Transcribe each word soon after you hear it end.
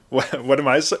What am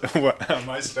I? What, am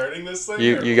I starting this thing?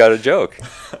 You got a joke.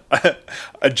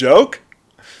 A joke?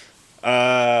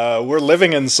 We're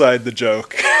living inside the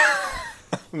joke.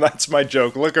 That's my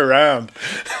joke. Look around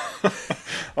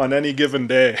on any given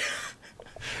day.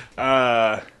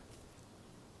 Why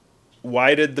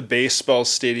did the baseball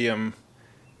stadium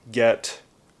get...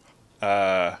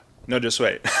 no, just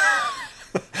wait.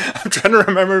 I'm trying to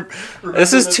remember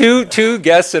This is two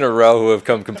guests in a row who have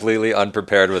come completely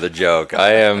unprepared with a joke.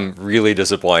 I am really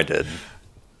disappointed.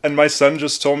 And my son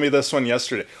just told me this one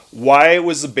yesterday. Why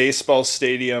was the baseball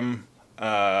stadium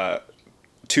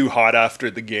too hot after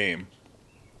the game?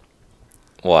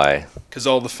 Why? Because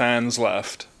all the fans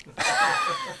left.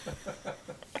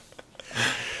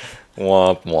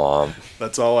 Womp womp.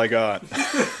 That's all I got.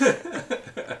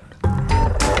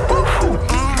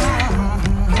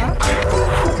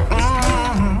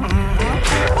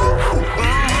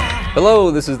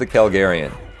 Hello, this is the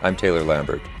Calgarian. I'm Taylor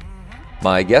Lambert.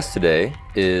 My guest today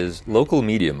is local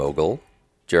media mogul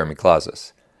Jeremy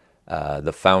Klaszus,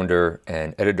 the founder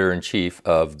and editor-in-chief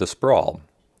of The Sprawl.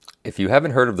 If you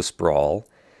haven't heard of The Sprawl,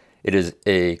 it is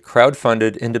a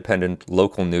crowd-funded, independent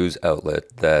local news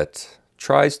outlet that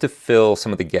tries to fill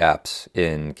some of the gaps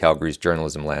in Calgary's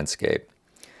journalism landscape.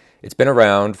 It's been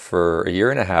around for a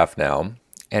year and a half now,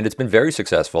 and it's been very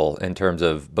successful in terms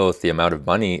of both the amount of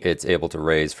money it's able to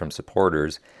raise from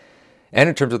supporters and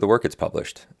in terms of the work it's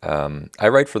published. I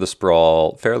write for The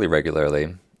Sprawl fairly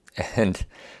regularly, and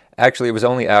actually it was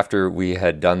only after we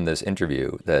had done this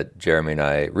interview that Jeremy and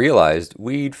I realized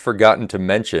we'd forgotten to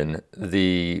mention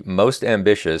the most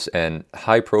ambitious and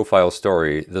high-profile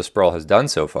story The Sprawl has done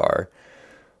so far,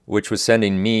 which was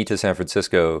sending me to San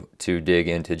Francisco to dig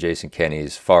into Jason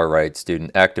Kenney's far-right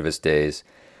student activist days,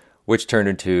 which turned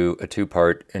into a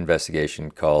two-part investigation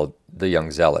called The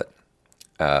Young Zealot.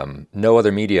 No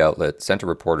other media outlet sent a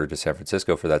reporter to San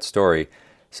Francisco for that story,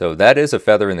 so that is a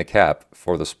feather in the cap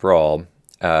for The Sprawl.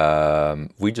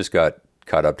 We just got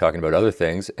caught up talking about other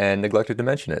things and neglected to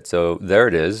mention it. So there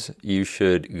it is. You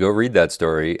should go read that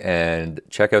story and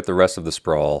check out the rest of The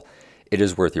Sprawl. It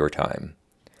is worth your time.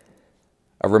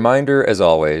 A reminder, as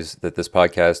always, that this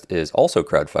podcast is also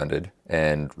crowdfunded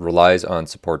and relies on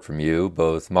support from you,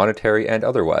 both monetary and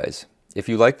otherwise. If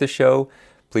you like the show,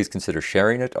 please consider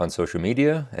sharing it on social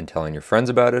media and telling your friends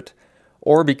about it,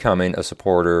 or becoming a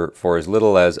supporter for as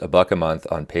little as $1 a month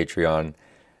on Patreon.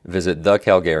 Visit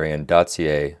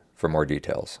thecalgarian.ca for more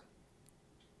details.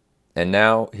 And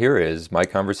now, here is my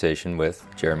conversation with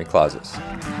Jeremy Klaszus.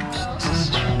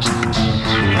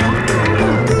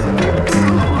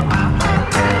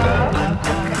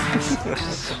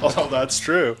 Well, that's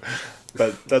true,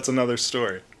 but that's another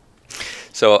story.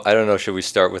 So, I don't know, should we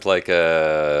start with like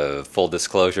a full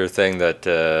disclosure thing that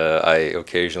I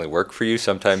occasionally work for you?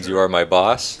 Sometimes you are my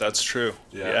boss. That's true.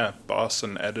 Yeah, boss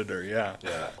and editor, yeah.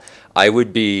 I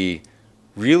would be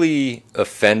really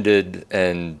offended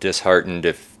and disheartened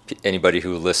if anybody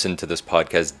who listened to this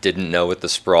podcast didn't know what The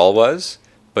Sprawl was,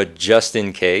 but just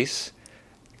in case,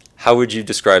 how would you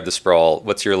describe The Sprawl?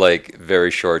 What's your very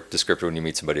short description when you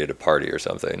meet somebody at a party or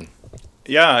something?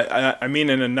 Yeah, I mean,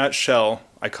 in a nutshell,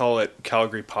 I call it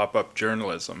Calgary pop-up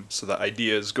journalism. So the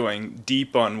idea is going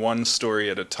deep on one story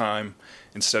at a time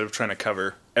instead of trying to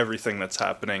cover everything that's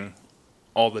happening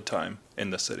all the time in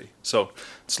the city. So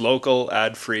it's local,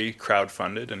 ad-free,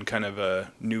 crowd-funded, and kind of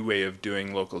a new way of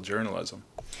doing local journalism.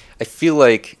 I feel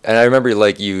like, and I remember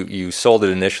you sold it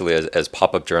initially as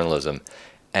pop-up journalism,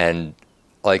 and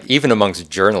even amongst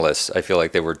journalists, I feel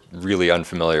like they were really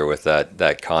unfamiliar with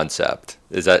that concept.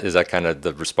 Is that kind of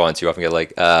the response you often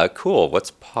get? Cool,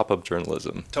 what's pop-up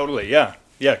journalism? Totally, yeah,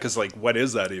 because what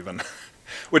is that even?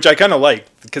 Which I kind of like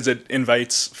because it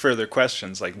invites further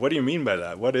questions. What do you mean by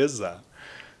that? What is that?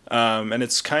 And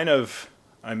it's kind of,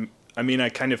 I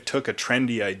kind of took a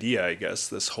trendy idea, I guess,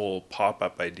 this whole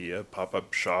pop-up idea,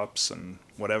 pop-up shops and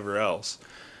whatever else,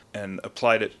 and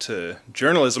applied it to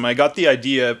journalism. I got the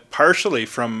idea partially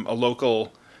from a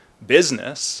local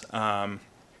business,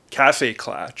 Cafe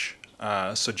Klatsch.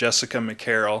 So Jessica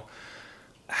McCarroll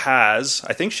has,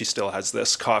 I think she still has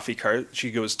this coffee cart.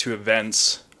 She goes to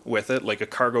events with it, like a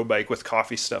cargo bike with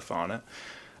coffee stuff on it.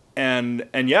 And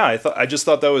yeah, I just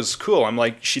thought that was cool. I'm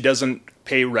like, she doesn't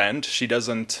pay rent. She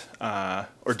doesn't,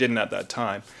 or didn't at that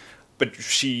time, but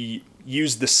she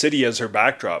used the city as her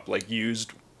backdrop,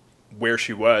 used where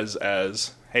she was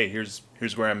as, hey, here's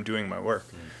where I'm doing my work.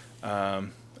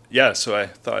 So I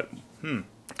thought,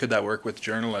 could that work with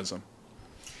journalism?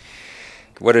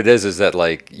 What it is that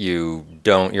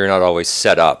you're not always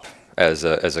set up as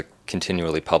a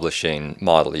continually publishing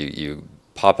model. You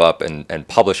pop up and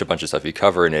publish a bunch of stuff. You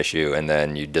cover an issue and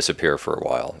then you disappear for a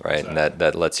while, right? Exactly. And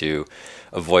that lets you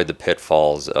avoid the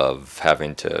pitfalls of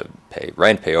having to pay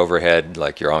rent, pay overhead,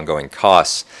 like your ongoing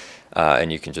costs,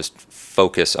 and you can just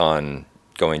focus on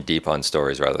going deep on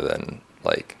stories rather than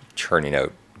like churning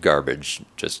out garbage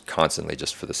just constantly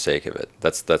just for the sake of it.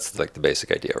 That's like the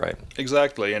basic idea, right?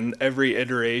 Exactly, and every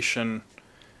iteration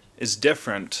is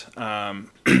different,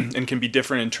 and can be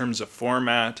different in terms of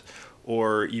format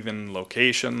or even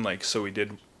location. Like, so we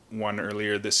did one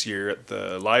earlier this year at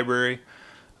the library,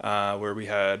 where we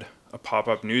had a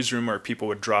pop-up newsroom where people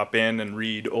would drop in and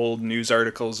read old news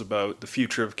articles about the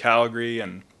future of Calgary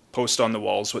and post on the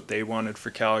walls what they wanted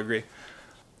for Calgary.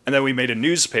 And then we made a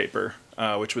newspaper,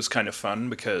 which was kind of fun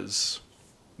because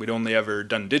we'd only ever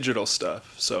done digital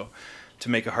stuff. So to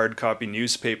make a hard copy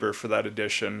newspaper for that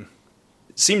edition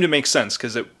seemed to make sense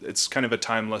because it's kind of a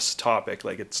timeless topic.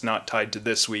 Like, it's not tied to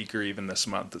this week or even this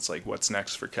month. It's like, what's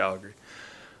next for Calgary?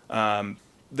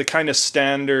 The kind of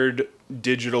standard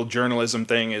digital journalism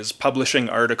thing is publishing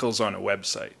articles on a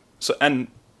website. So, and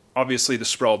obviously the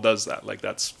Sprawl does that. Like,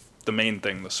 that's the main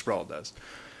thing the Sprawl does.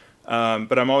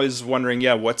 But I'm always wondering,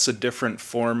 what's a different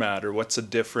format or what's a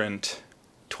different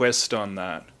twist on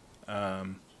that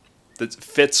that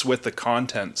fits with the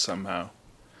content somehow.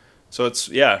 So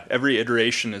it's, every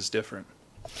iteration is different.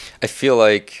 I feel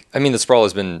like, I mean, the Sprawl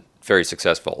has been very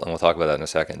successful, and we'll talk about that in a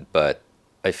second, but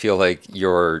I feel like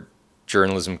your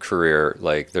journalism career,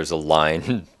 like, there's a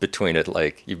line between it.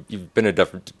 Like, you've been a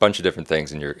bunch of different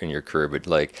things in your career, but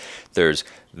like, there's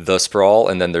the Sprawl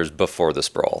and then there's before the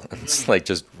Sprawl. It's like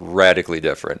just radically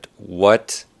different.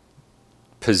 What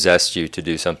possessed you to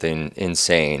do something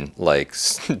insane like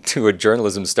to a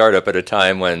journalism startup at a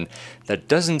time when that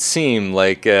doesn't seem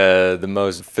like the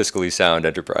most fiscally sound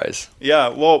enterprise? Yeah,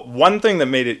 well, one thing that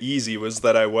made it easy was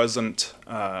that I wasn't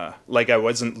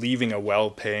leaving a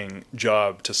well-paying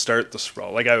job to start the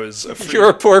Sprawl. Like, I was You're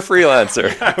a poor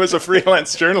freelancer. I was a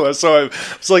freelance journalist, so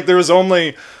it's like there was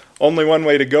only one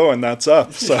way to go, and that's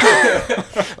up. So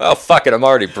well, fuck it, I'm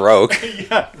already broke.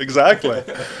 Yeah, exactly.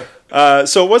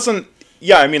 So it wasn't.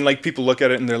 Yeah, I mean, like, people look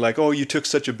at it and they're like, "Oh, you took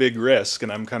such a big risk,"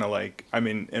 and I'm kind of like, I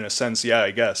mean, in a sense, yeah,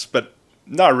 I guess, but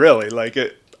not really. Like,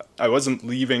 I wasn't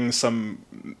leaving some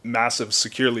massive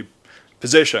securely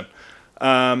position.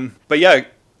 But yeah,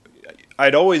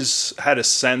 I'd always had a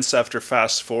sense after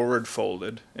Fast Forward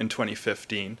folded in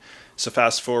 2015. So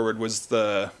Fast Forward was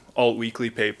the alt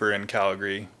weekly paper in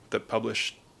Calgary that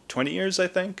published 20 years, I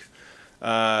think.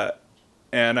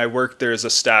 And I worked there as a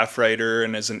staff writer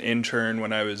and as an intern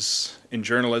when I was in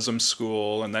journalism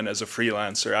school, and then as a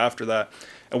freelancer after that.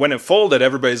 And when it folded,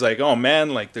 everybody's like, "Oh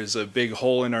man, like, there's a big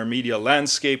hole in our media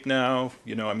landscape now.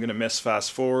 You know, I'm going to miss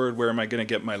Fast Forward. Where am I going to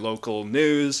get my local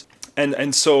news?"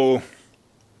 And so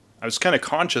I was kind of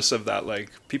conscious of that.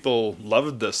 Like, people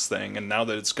loved this thing, and now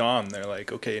that it's gone, they're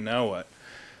like, "Okay, now what?"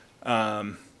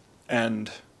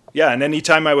 And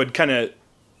anytime I would kind of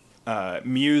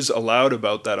muse aloud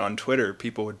about that on Twitter,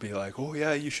 people would be like, "Oh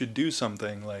yeah, you should do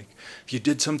something. Like, if you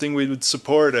did something, we would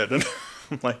support it." And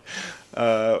I'm like,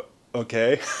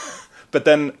 okay. But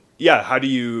then, how do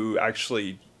you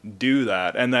actually do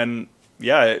that? And then,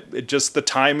 it just, the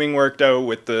timing worked out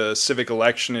with the civic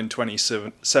election in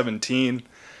 2017,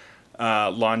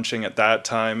 launching at that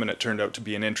time, and it turned out to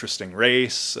be an interesting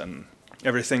race, and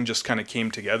everything just kind of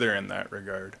came together in that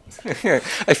regard.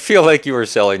 I feel like you were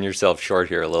selling yourself short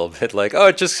here a little bit. Like, oh,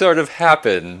 it just sort of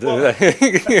happened. Well,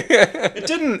 it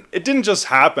didn't just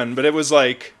happen, but it was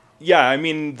like, I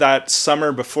mean, that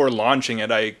summer before launching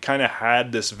it, I kind of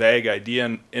had this vague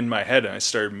idea in my head, and I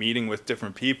started meeting with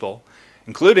different people,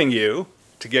 including you,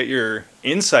 to get your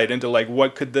insight into, like,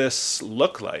 what could this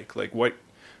look like? Like, what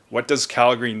does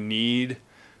Calgary need?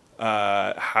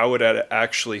 How would it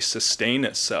actually sustain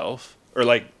itself? Or,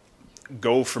 like,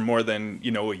 go for more than,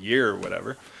 a year or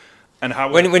whatever. And how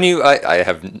when you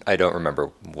I don't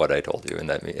remember what I told you in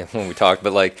that when we talked,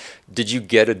 but, like, did you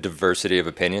get a diversity of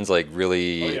opinions, like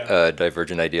really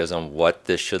divergent ideas on what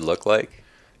this should look like?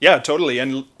 Yeah, totally.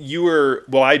 And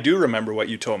I do remember what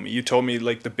you told me. You told me,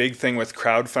 like, the big thing with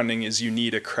crowdfunding is you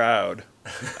need a crowd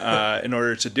in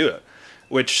order to do it,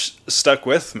 which stuck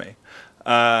with me.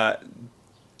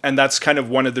 And that's kind of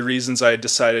one of the reasons I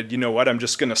decided, you know what, I'm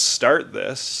just going to start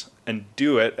this and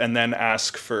do it, and then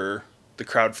ask for the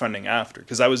crowdfunding after.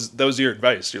 Because that was your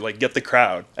advice. You're like, get the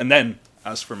crowd, and then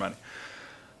ask for money.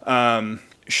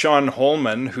 Sean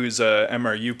Holman, who's a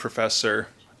MRU professor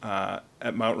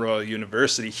at Mount Royal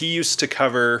University, he was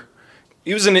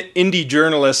an indie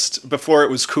journalist before it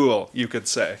was cool, you could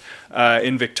say,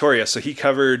 in Victoria. So he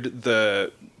covered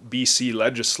the BC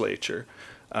legislature.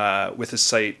 with his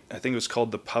site. I think it was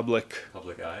called the Public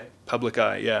Eye. Public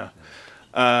Eye, yeah.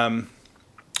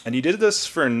 And he did this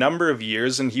for a number of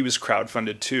years, and he was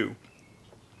crowdfunded too.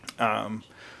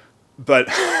 But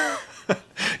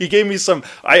he gave me some.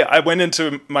 I went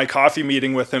into my coffee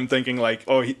meeting with him thinking like,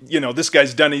 oh, this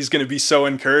guy's done. He's going to be so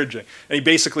encouraging. And he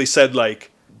basically said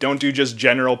like, don't do just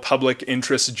general public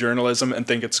interest journalism and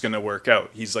think it's going to work out.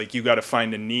 He's like, you got to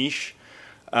find a niche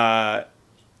and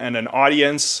an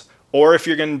audience. Or if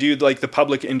you're going to do like the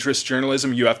public interest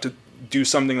journalism, you have to do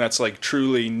something that's like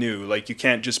truly new. Like you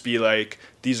can't just be like,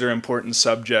 these are important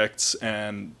subjects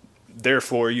and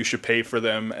therefore you should pay for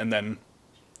them and then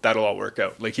that'll all work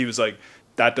out. Like he was like,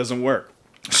 that doesn't work.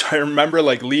 So I remember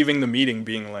like leaving the meeting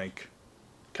being like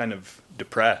kind of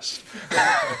depressed.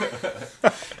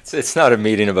 It's not a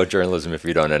meeting about journalism if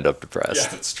you don't end up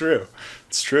depressed. Yeah, it's true.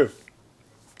 It's true.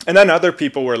 And then other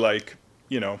people were like,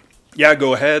 yeah,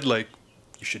 go ahead. Like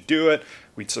you should do it.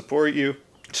 We'd support you.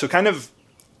 So kind of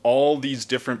all these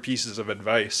different pieces of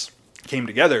advice came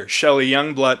together. Shelley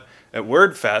Youngblood at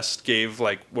WordFest gave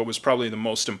like what was probably the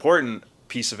most important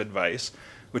piece of advice,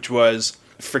 which was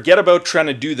forget about trying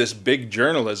to do this big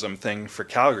journalism thing for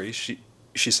Calgary. She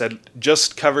said,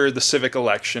 just cover the civic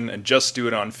election and just do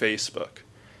it on Facebook.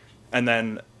 And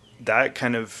then that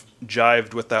kind of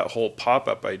jived with that whole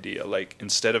pop-up idea. Like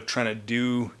instead of trying to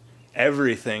do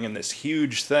everything in this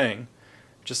huge thing,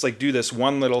 just like do this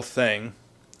one little thing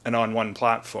and on one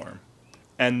platform.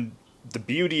 And the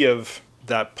beauty of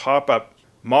that pop-up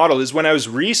model is when I was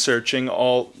researching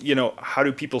how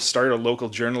do people start a local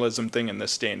journalism thing in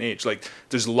this day and age? Like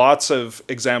there's lots of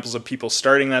examples of people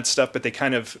starting that stuff, but they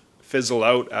kind of fizzle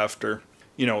out after,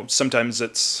 sometimes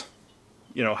it's,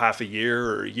 half a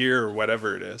year or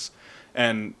whatever it is.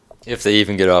 And if they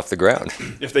even get off the ground.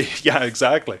 Yeah,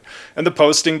 exactly. And the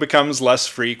posting becomes less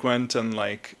frequent and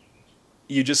like,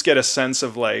 you just get a sense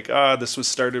of like, this was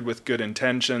started with good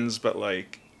intentions, but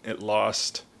like it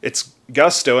lost its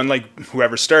gusto. And like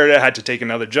whoever started it had to take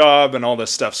another job and all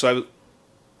this stuff. So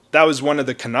that was one of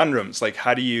the conundrums. Like,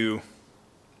 how do you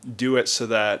do it so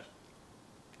that,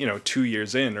 2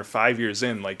 years in or 5 years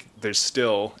in, like there's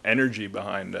still energy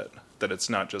behind it, that it's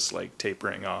not just like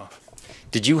tapering off.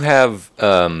 Did you have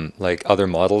like other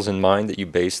models in mind that you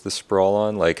based the sprawl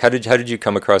on? Like how did you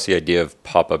come across the idea of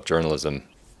pop-up journalism?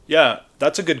 Yeah,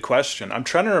 that's a good question. I'm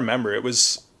trying to remember. It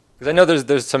was because I know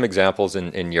there's some examples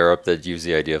in Europe that use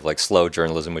the idea of like slow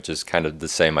journalism, which is kind of the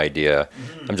same idea.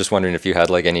 Mm-hmm. I'm just wondering if you had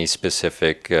like any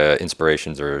specific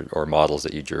inspirations or models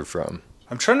that you drew from.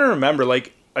 I'm trying to remember.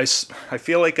 Like I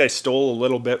feel like I stole a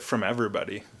little bit from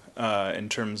everybody in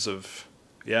terms of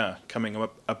coming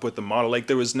up with the model. Like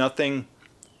there was nothing.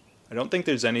 I don't think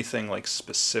there's anything like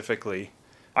specifically.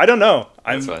 I don't know.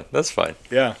 That's fine.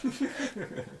 Yeah.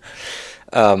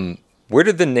 Where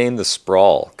did the name The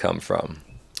Sprawl come from?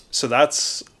 So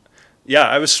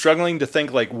I was struggling to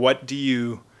think like,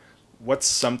 what's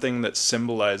something that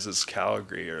symbolizes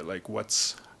Calgary, or like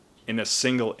what's in a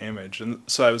single image? And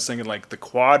so I was thinking like the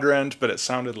quadrant, but it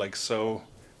sounded like so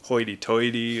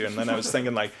hoity-toity. And then I was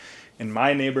thinking like in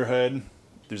my neighborhood,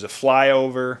 there's a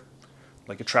flyover,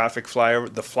 like a traffic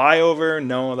flyover. The flyover,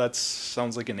 no, that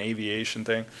sounds like an aviation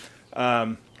thing.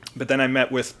 But then I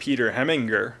met with Peter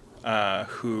Heminger,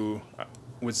 who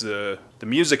was the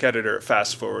music editor at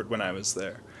Fast Forward when I was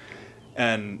there,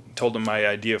 and told him my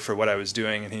idea for what I was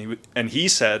doing. And he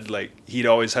said like he'd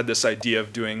always had this idea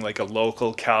of doing like a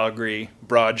local Calgary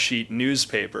broadsheet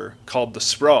newspaper called The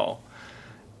Sprawl.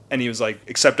 And he was like,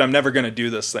 except I'm never going to do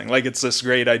this thing. Like it's this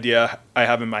great idea I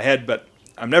have in my head, but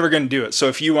I'm never going to do it. So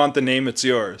if you want the name, it's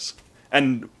yours.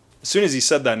 And as soon as he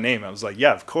said that name, I was like,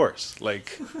 yeah, of course.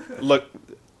 Like, look,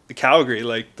 Calgary,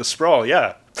 like The Sprawl,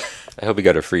 yeah. I hope he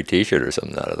got a free t-shirt or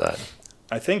something out of that.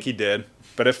 I think he did,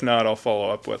 but if not, I'll follow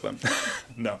up with him.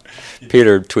 No.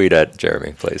 Peter, tweet at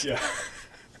Jeremy, please. Yeah.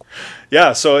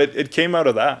 Yeah, so it came out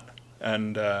of that,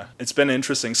 and it's been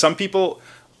interesting. Some people,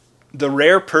 the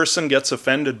rare person gets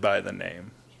offended by the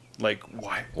name. Like,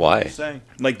 why? What are you saying?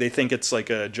 Like, they think it's like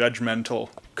a judgmental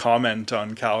comment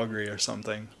on Calgary or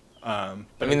something. But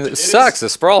I mean, it sucks. The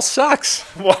Sprawl sucks.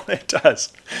 Well, it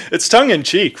does. It's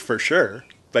tongue-in-cheek, for sure.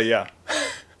 But yeah,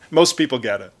 most people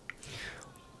get it.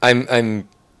 I'm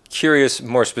curious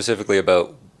more specifically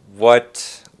about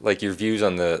what, like, your views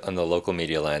on the local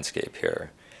media landscape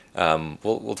here.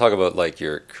 We'll talk about like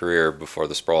your career before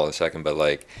The Sprawl in a second, but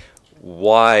like,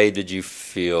 why did you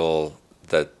feel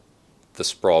that The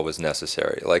Sprawl was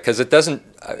necessary? Like, because it doesn't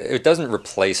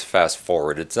replace Fast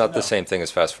Forward. It's not the same thing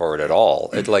as Fast Forward at all.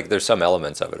 It like there's some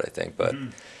elements of it, I think, but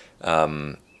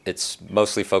it's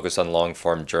mostly focused on long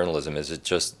form journalism. Is it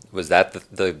just, was that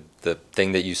the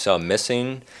thing that you saw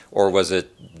missing, or was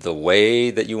it the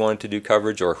way that you wanted to do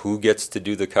coverage, or who gets to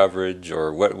do the coverage,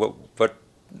 or what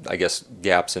I guess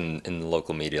gaps in the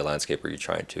local media landscape are you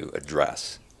trying to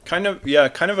address? Kind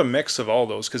of a mix of all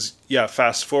those, because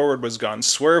Fast Forward was gone.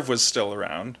 Swerve was still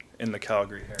around in the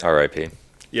Calgary area. R.I.P.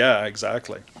 Yeah,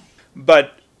 exactly.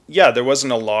 But there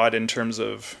wasn't a lot in terms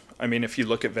of, I mean, if you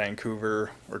look at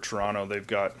Vancouver or Toronto, they've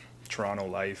got Toronto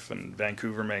Life and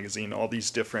Vancouver Magazine, all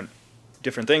these different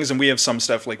things, and we have some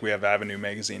stuff like we have Avenue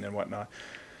Magazine and whatnot.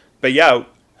 But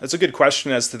that's a good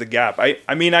question as to the gap.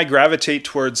 I mean, I gravitate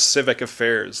towards civic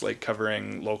affairs, like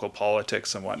covering local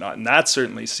politics and whatnot, and that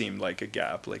certainly seemed like a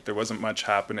gap. Like there wasn't much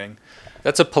happening.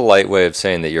 That's a polite way of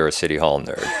saying that you're a City Hall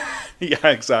nerd. Yeah,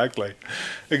 exactly.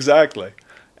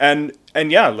 And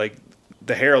like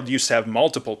the Herald used to have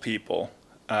multiple people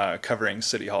covering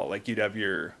City Hall. Like you'd have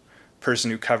your person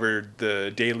who covered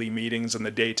the daily meetings and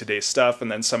the day-to-day stuff,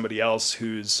 and then somebody else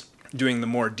who's doing the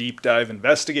more deep dive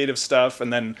investigative stuff,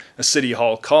 and then a City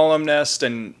Hall columnist,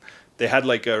 and they had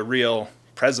like a real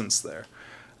presence there.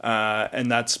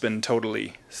 And that's been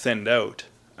totally thinned out,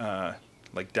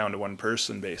 like down to one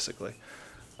person basically.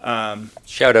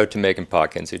 Shout out to Megan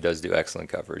Potkins, who does do excellent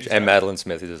coverage, exactly. And Madeline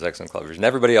Smith, who does excellent coverage, and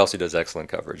everybody else who does excellent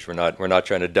coverage. We're not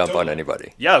trying to dump on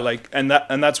anybody. Yeah, like and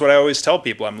that's what I always tell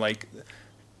people. I'm like,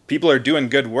 people are doing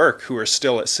good work who are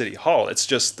still at City Hall. It's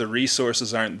just the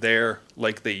resources aren't there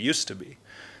like they used to be.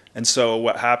 And so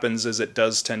what happens is it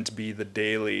does tend to be the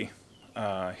daily,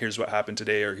 here's what happened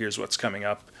today, or here's what's coming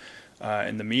up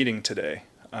in the meeting today.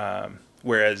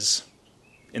 Whereas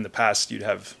in the past you'd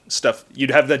have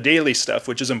the daily stuff,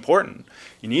 which is important.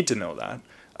 You need to know that.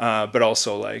 But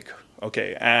also like,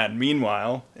 okay, and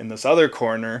meanwhile, in this other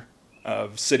corner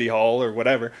of City Hall or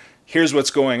whatever, here's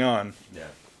what's going on. Yeah.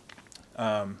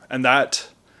 And that,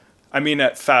 I mean,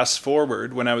 at Fast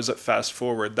Forward, when I was at Fast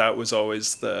Forward, that was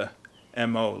always the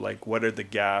MO. Like, what are the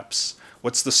gaps?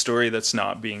 What's the story that's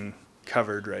not being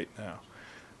covered right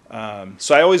now?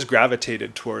 So I always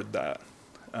gravitated toward that.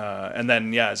 And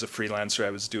then, as a freelancer, I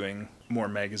was doing more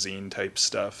magazine type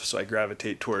stuff. So I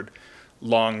gravitate toward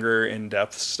longer,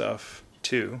 in-depth stuff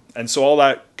too. And so all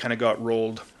that kind of got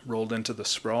rolled into the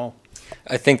sprawl.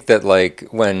 I think that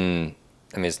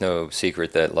it's no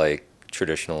secret that like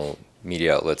traditional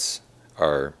media outlets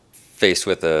are faced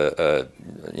with a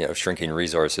shrinking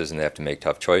resources, and they have to make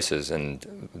tough choices.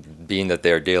 And being that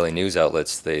they're daily news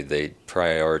outlets, they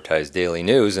prioritize daily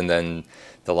news, and then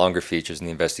the longer features and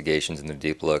the investigations and the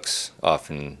deep looks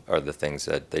often are the things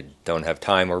that they don't have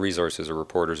time or resources or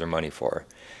reporters or money for.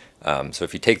 So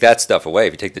if you take that stuff away,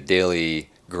 if you take the daily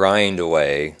grind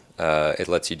away, it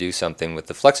lets you do something with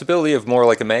the flexibility of more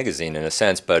like a magazine in a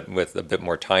sense, but with a bit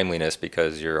more timeliness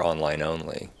because you're online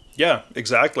only. Yeah,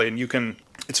 exactly. And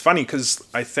it's funny because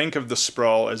I think of the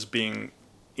sprawl as being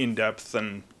in-depth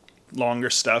and longer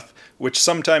stuff, which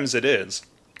sometimes it is.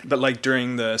 But like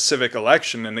during the civic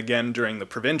election, and again during the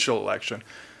provincial election,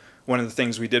 one of the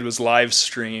things we did was live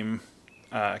stream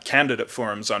candidate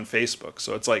forums on Facebook.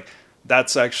 So it's like,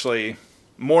 that's actually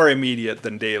more immediate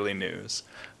than daily news.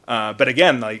 But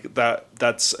again, like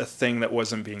that's a thing that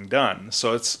wasn't being done.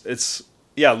 So it's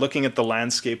looking at the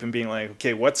landscape and being like,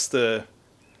 okay, what's the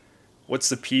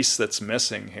piece that's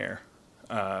missing here?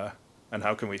 And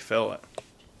how can we fill it?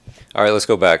 All right, let's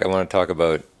go back. I want to talk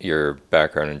about your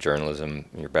background in journalism,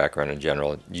 your background in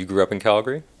general. You grew up in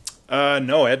Calgary?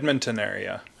 No, Edmonton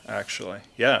area, actually.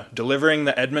 Yeah, delivering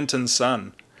the Edmonton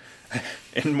Sun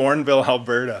in Morinville,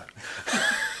 Alberta.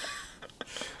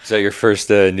 Is that your first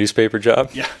newspaper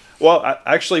job? Yeah. Well,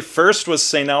 actually, first was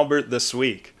St. Albert This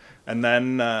Week, and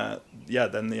then then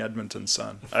the Edmonton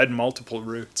Sun. I had multiple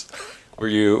routes.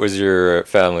 Was your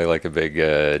family like a big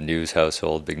news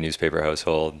household, big newspaper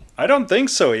household? I don't think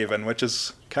so even, which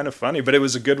is kind of funny, but it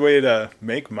was a good way to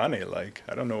make money. Like,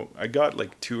 I don't know, I got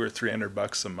like $200 or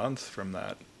 $300 a month from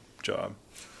that job.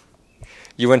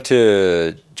 You went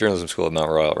to journalism school at Mount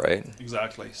Royal, right?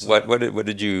 Exactly. So What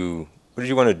did you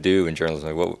want to do in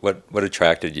journalism? What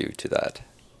attracted you to that?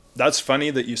 that's funny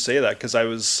that you say that,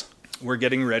 because we're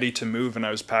getting ready to move and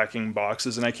I was packing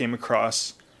boxes and I came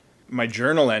across my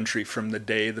journal entry from the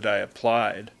day that I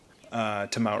applied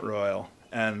to Mount Royal.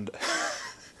 And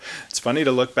it's funny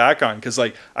to look back on, because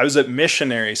like I was at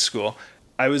missionary school.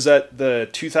 I was at the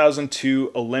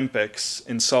 2002 Olympics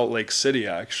in Salt Lake City,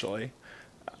 actually,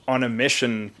 on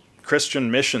a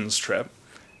Christian missions trip.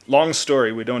 Long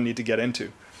story we don't need to get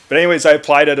into. But anyways, I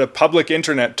applied at a public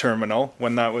internet terminal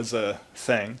when that was a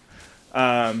thing.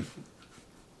 And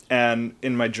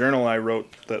in my journal I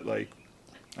wrote that like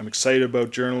I'm excited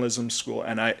about journalism school,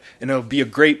 and it'll be a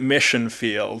great mission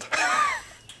field.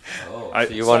 So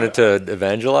you wanted to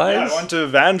evangelize? Yeah, I wanted to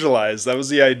evangelize. That was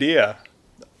the idea,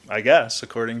 I guess,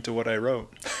 according to what I wrote.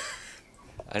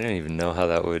 I didn't even know how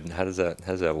does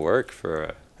that work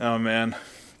for Oh man,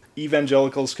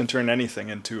 evangelicals can turn anything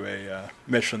into a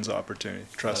missions opportunity.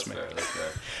 Trust me. That's fair.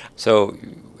 So,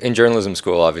 in journalism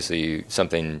school, obviously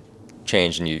something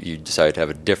changed, and you decided to have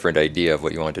a different idea of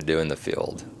what you wanted to do in the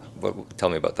field. Tell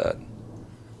me about that.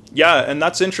 Yeah, and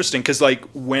that's interesting because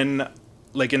in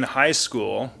high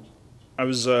school, I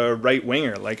was a right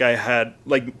winger. Like I had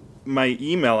my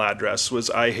email address was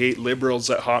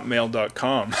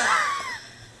ihateliberals@hotmail.com.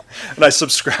 And I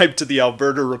subscribed to the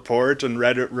Alberta Report and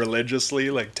read it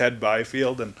religiously, like Ted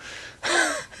Byfield and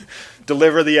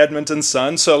Deliver the Edmonton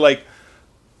Sun. So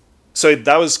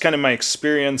that was kind of my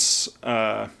experience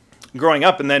growing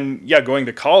up, and then going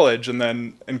to college and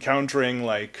then encountering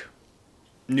like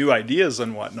new ideas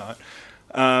and whatnot.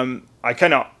 I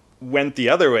kind of went the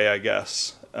other way, I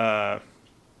guess. I'm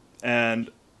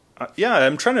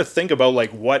trying to think about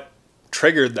like what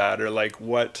triggered that or like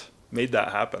what made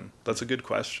that happen. That's a good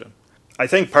question. I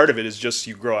think part of it is just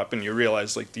you grow up and you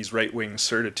realize like these right-wing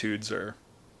certitudes are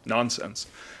nonsense,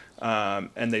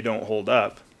 and they don't hold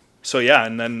up. So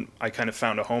and then I kind of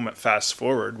found a home at Fast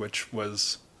Forward, which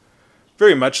was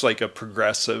very much like a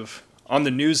progressive, on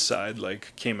the news side,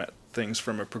 like came at things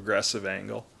from a progressive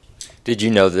angle. Did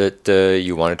you know that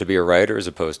you wanted to be a writer as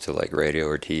opposed to like radio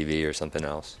or TV or something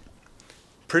else?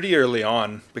 Pretty early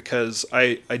on, because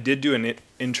I did do an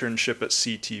internship at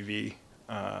CTV,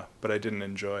 but I didn't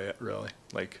enjoy it really.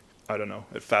 Like, I don't know,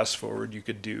 at Fast Forward you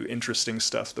could do interesting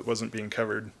stuff that wasn't being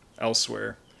covered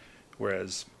elsewhere,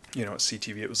 whereas, at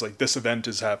CTV it was like, this event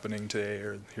is happening today,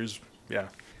 or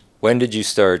When did you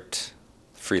start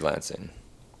freelancing?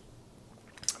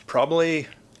 Probably,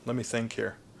 let me think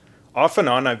here. Off and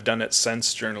on I've done it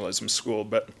since journalism school,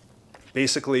 but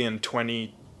basically in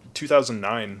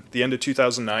 2009, the end of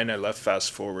 2009, I left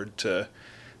Fast Forward to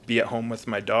be at home with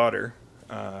my daughter.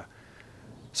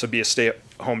 So be a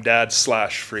stay-at-home dad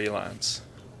 / freelance.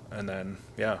 And then,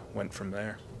 went from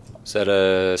there. Was that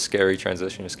a scary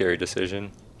transition, a scary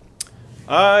decision?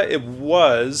 It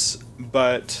was,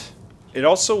 but it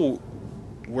also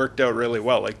worked out really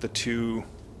well. Like the two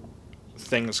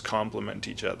things complement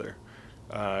each other.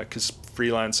 Because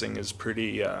freelancing is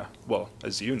pretty,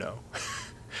 as you know,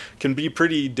 can be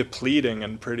pretty depleting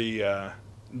and pretty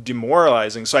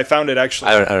demoralizing. So I found it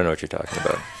actually... I don't know what you're talking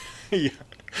about. Yeah.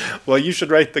 Well, you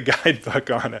should write the guidebook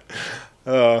on it.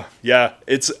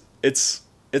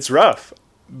 It's rough.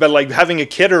 But like having a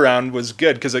kid around was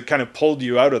good because it kind of pulled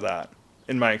you out of that,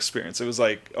 in my experience. It was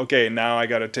like, okay, now I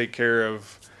got to take care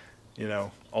of,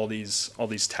 all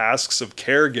these tasks of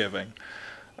caregiving.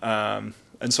 And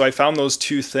so I found those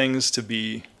two things to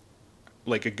be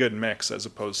like a good mix as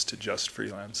opposed to just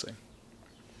freelancing.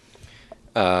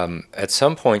 At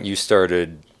some point you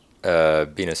started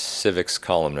being a civics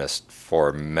columnist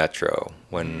for Metro.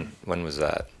 When was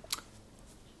that?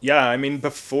 Yeah, I mean,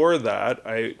 before that,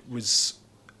 I was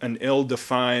an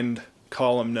ill-defined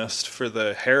columnist for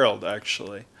the Herald,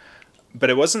 actually. But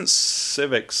it wasn't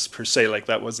civics per se, like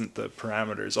that wasn't the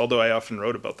parameters, although I often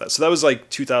wrote about that. So that was like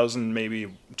 2000, maybe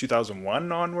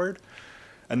 2001 onward.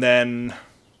 And then,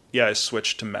 I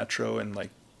switched to Metro in like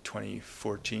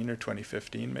 2014 or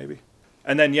 2015 maybe.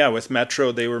 And then, with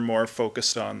Metro, they were more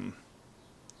focused on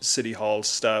city hall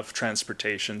stuff,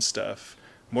 transportation stuff,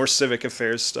 more civic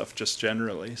affairs stuff just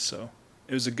generally. So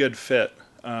it was a good fit.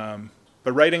 But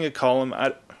writing a column,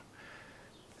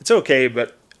 it's okay,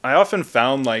 but I often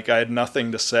found like I had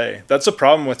nothing to say. That's a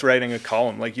problem with writing a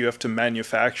column. Like you have to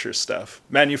manufacture stuff,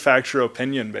 manufacture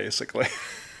opinion, basically.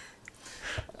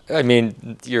 I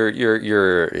mean,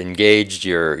 you're engaged.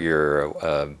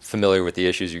 You're familiar with the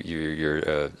issues. You're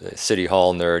a city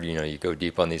hall nerd. You go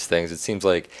deep on these things. It seems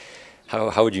like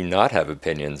how would you not have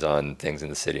opinions on things in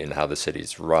the city and how the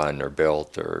city's run or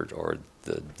built or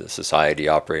the society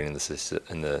operating in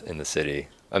the city?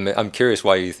 I'm curious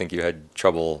why you think you had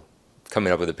trouble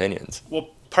coming up with opinions. Well,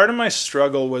 part of my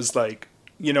struggle was like,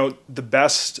 not the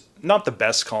best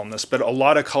columnists, but a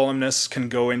lot of columnists can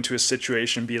go into a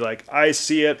situation and be like, I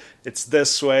see it, it's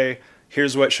this way,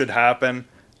 here's what should happen,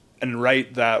 and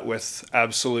write that with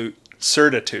absolute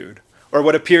certitude, or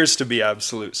what appears to be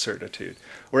absolute certitude.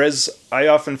 Whereas I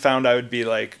often found I would be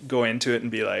like, go into it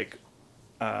and be like,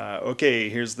 okay,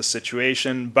 here's the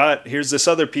situation, but here's this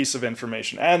other piece of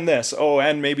information, and this,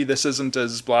 and maybe this isn't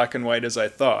as black and white as I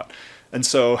thought. And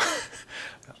so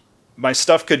my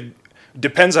stuff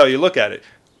depends how you look at it,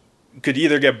 could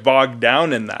either get bogged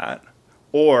down in that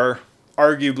or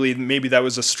arguably maybe that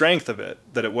was a strength of it,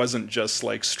 that it wasn't just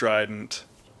like strident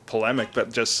polemic,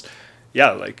 but just,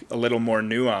 yeah, like a little more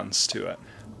nuance to it.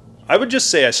 I would just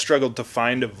say I struggled to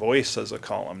find a voice as a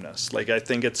columnist. Like, I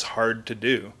think it's hard to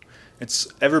do.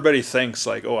 Everybody thinks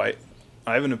like, oh, I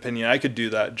have an opinion, I could do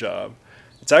that job.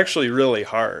 It's actually really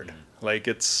hard. Like,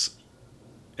 it's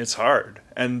hard.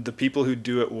 And the people who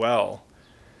do it well,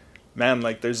 man,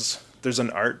 like there's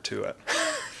an art to it.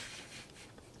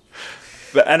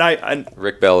 But and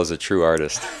Rick Bell is a true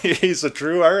artist. He's a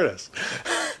true artist.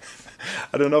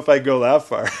 I don't know if I go that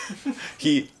far.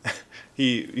 He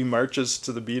marches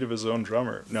to the beat of his own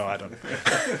drummer. No, I don't.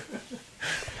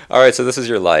 All right, so this is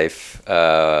your life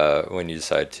when you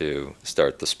decide to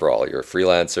start the Sprawl. You're a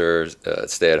freelancer,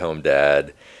 stay-at-home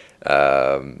dad,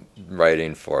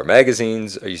 writing for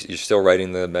magazines. You're still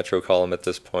writing the Metro column at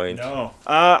this point? No.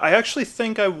 I actually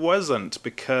think I wasn't,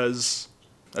 because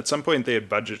at some point they had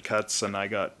budget cuts and I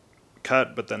got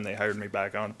cut, but then they hired me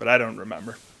back on. But I don't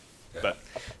remember. Yeah. But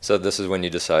so this is when you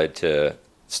decide to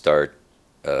start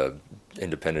an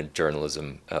independent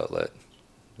journalism outlet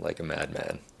like a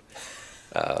madman.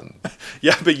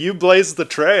 Yeah, but you blazed the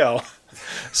trail.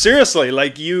 Seriously,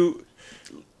 like you,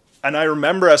 and I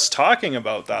remember us talking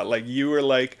about that. Like, you were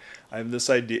like, I have this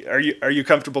idea. Are you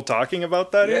comfortable talking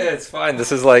about that? Yeah, it's fine.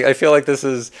 This is like, I feel like this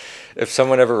is, if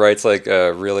someone ever writes like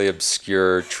a really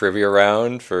obscure trivia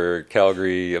round for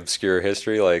Calgary obscure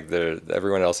history, like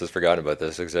everyone else has forgotten about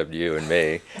this except you and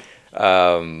me.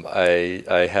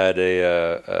 I had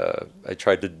I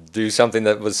tried to do something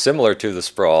that was similar to the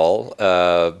Sprawl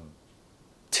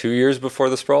 2 years before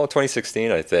the Sprawl, 2016,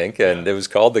 I think, and it was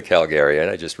called the Calgarian.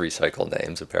 I just recycled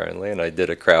names, apparently, and I did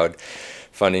a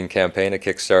crowdfunding campaign, a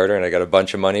Kickstarter, and I got a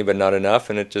bunch of money, but not enough,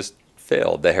 and it just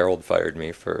failed. The Herald fired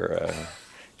me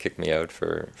kicked me out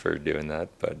for doing that,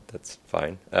 but that's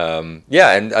fine.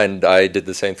 Yeah, and I did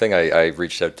the same thing. I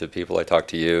reached out to people. I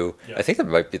talked to you. Yeah. I think that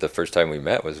might be the first time we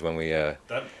met was when we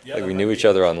we knew each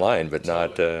other online, but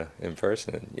not in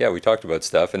person. Yeah, we talked about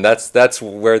stuff, and that's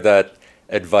where that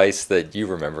advice that you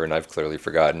remember, and I've clearly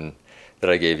forgotten, that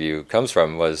I gave you comes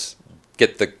from, was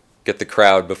get the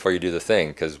crowd before you do the thing.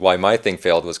 Because why my thing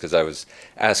failed was because I was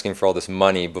asking for all this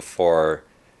money before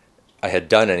I had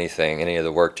done any of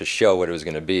the work to show what it was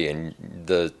going to be. And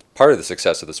the part of the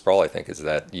success of the Sprawl, I think, is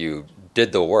that you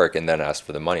did the work and then asked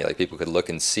for the money. Like, people could look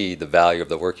and see the value of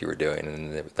the work you were doing,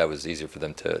 and that was easier for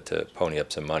them to pony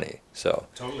up some money. So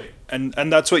totally. And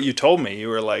that's what you told me. You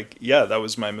were like, yeah, that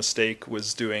was my mistake,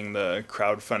 was doing the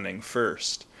crowdfunding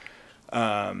first.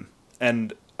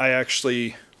 And I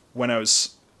actually, when I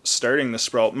was starting the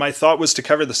Sprawl, my thought was to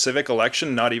cover the civic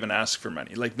election, not even ask for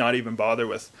money, like not even bother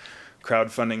with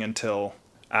crowdfunding until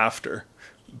after.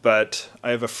 But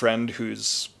I have a friend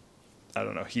who's, I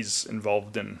don't know, he's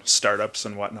involved in startups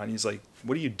and whatnot. He's like,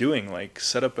 what are you doing? Like,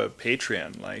 set up a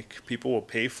Patreon. Like, people will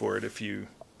pay for it if you,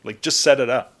 like, just set it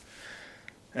up.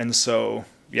 And so,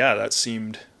 yeah, that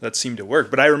seemed to work.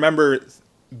 But I remember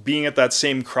being at that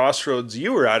same crossroads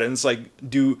you were at, and it's like,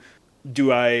 do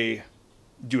I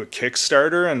do a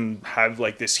Kickstarter and have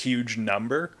like this huge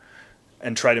number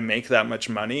and try to make that much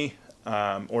money?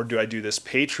 Or do I do this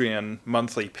Patreon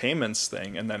monthly payments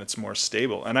thing, and then it's more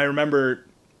stable? And I remember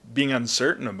being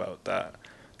uncertain about that.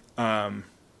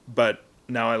 But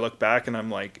now I look back and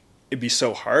I'm like, it'd be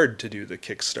so hard to do the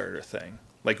Kickstarter thing,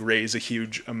 like raise a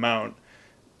huge amount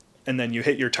and then you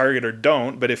hit your target or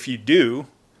don't. But if you do,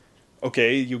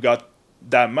 okay, you got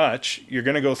that much, you're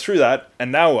going to go through that.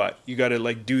 And now what? You got to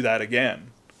like do that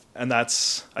again. And I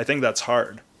think that's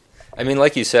hard. I mean,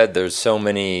 like you said, there's so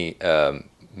many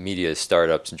media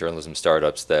startups and journalism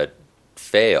startups that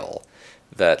fail,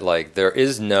 that like there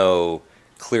is no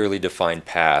clearly defined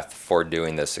path for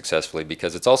doing this successfully,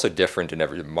 because it's also different in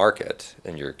every market,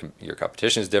 and your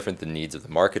competition is different, the needs of the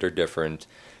market are different,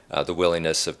 the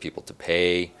willingness of people to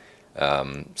pay.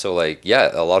 So like,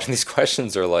 yeah, a lot of these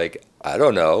questions are like, I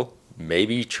don't know,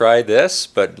 maybe try this,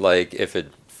 but like if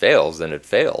it fails, then it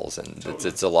fails, and totally.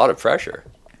 It's a lot of pressure.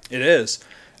 It is.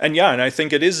 And yeah, and I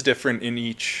think it is different in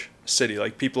each city.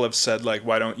 Like, people have said, like,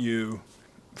 why don't you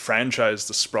franchise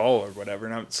the Sprawl or whatever?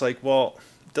 And it's like, well,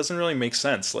 it doesn't really make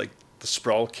sense. Like, the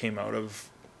Sprawl came out of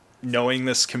knowing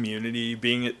this community,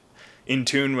 being in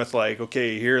tune with like,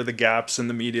 okay, here are the gaps in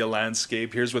the media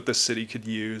landscape, here's what this city could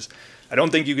use. I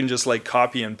don't think you can just like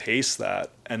copy and paste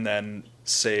that and then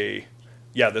say,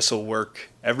 yeah, this will work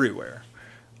everywhere.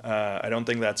 I don't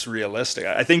think that's realistic.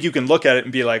 I think you can look at it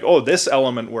and be like, oh, this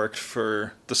element worked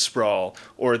for the Sprawl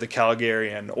or the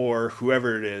Calgarian or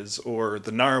whoever it is or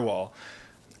the Narwhal,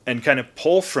 and kind of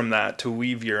pull from that to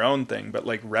weave your own thing. But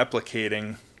like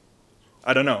replicating,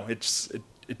 I don't know, it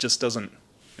just doesn't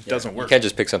It doesn't work. You can't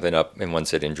just pick something up in one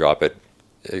city and drop it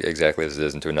exactly as it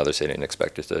is into another city and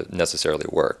expect it to necessarily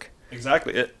work.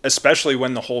 Exactly. Especially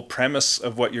when the whole premise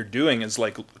of what you're doing is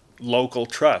like local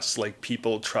trust, like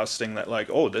people trusting that like,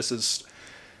 oh, this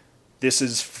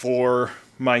is for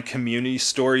my community,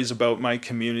 stories about my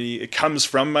community. It comes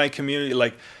from my community.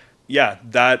 Like, yeah,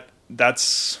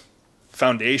 that's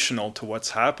foundational to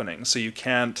what's happening. So you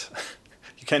can't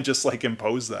just like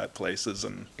impose that places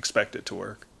and expect it to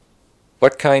work.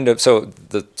 So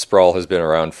the sprawl has been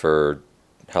around for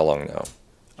how long now?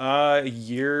 A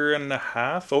year and a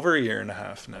half, over a year and a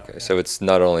half now. Okay, so it's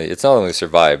not only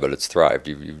survived, but it's thrived.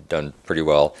 You've done pretty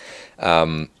well.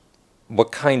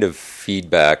 What kind of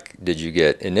feedback did you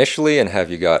get initially, and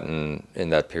have you gotten in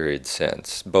that period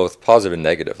since, both positive and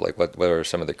negative? Like, what are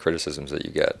some of the criticisms that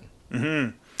you get?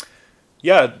 Mm-hmm.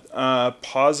 Yeah,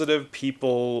 positive.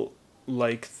 People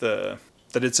like that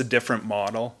it's a different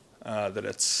model, that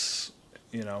it's,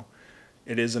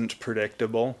 it isn't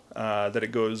predictable, that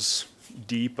it goes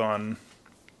deep on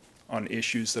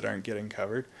issues that aren't getting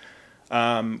covered.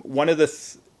 One of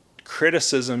the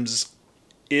criticisms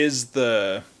is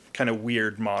the kind of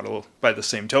weird model by the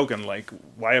same token. Like,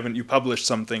 why haven't you published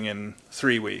something in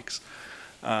 3 weeks?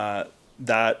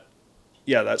 That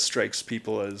strikes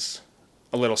people as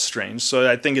a little strange. So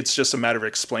I think it's just a matter of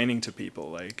explaining to people,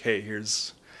 like, hey,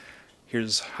 here's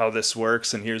how this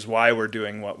works, and here's why we're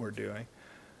doing what we're doing.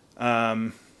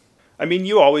 I mean,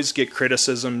 you always get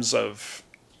criticisms of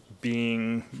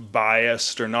being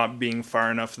biased or not being far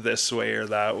enough this way or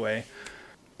that way.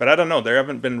 But I don't know, there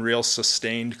haven't been real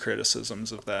sustained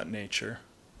criticisms of that nature.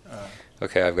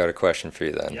 Okay, I've got a question for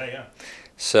you then. Yeah.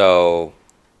 So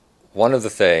one of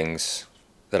the things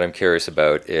that I'm curious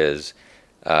about is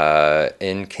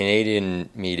in Canadian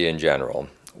media in general,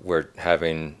 we're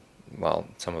having, well,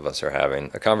 some of us are having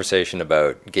a conversation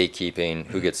about gatekeeping,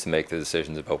 who gets to make the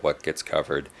decisions about what gets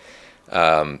covered.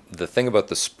 The thing about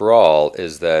the sprawl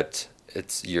is that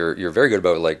you're very good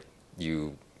about, like,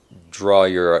 you draw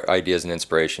your ideas and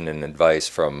inspiration and advice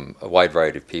from a wide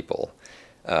variety of people,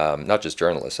 not just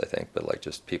journalists, I think, but like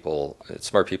just people,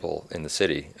 smart people in the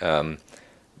city.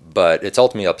 But it's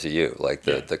ultimately up to you. Like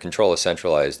the control is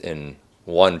centralized in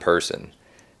one person,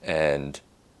 and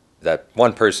that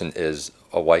one person is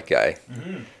a white guy.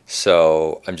 Mm-hmm.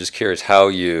 So I'm just curious how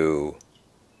you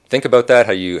think about that,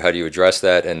 how do you address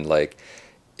that, and like,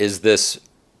 is this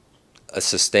a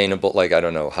sustainable, like, I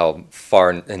don't know how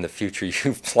far in the future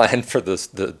you've planned for the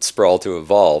sprawl to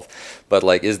evolve, but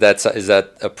like, is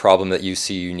that a problem that you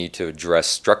see you need to address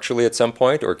structurally at some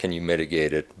point, or can you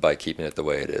mitigate it by keeping it the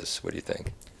way it is? What do you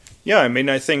think? Yeah, I mean,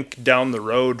 I think down the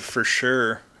road for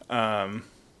sure.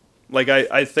 Like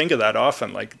I think of that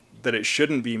often, like that it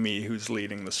shouldn't be me who's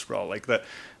leading the sprawl, like that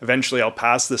eventually I'll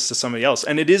pass this to somebody else.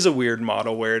 And it is a weird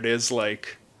model where it is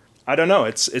like, I don't know,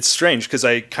 it's strange because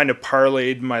I kind of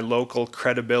parlayed my local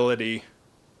credibility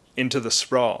into the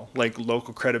sprawl, like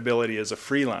local credibility as a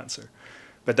freelancer.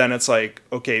 But then it's like,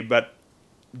 okay, but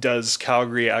does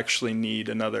Calgary actually need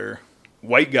another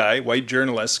white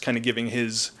journalist kind of giving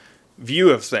his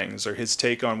view of things or his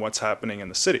take on what's happening in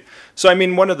the city? So, I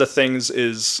mean, one of the things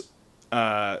is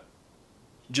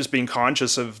just being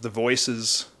conscious of the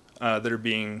voices that are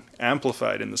being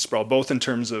amplified in the sprawl, both in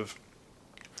terms of,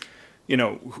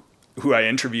 who I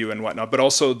interview and whatnot, but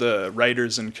also the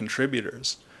writers and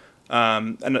contributors.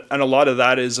 And a lot of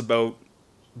that is about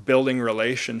building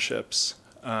relationships.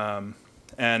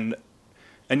 And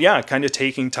yeah, kind of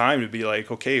taking time to be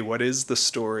like, okay, what is the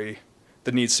story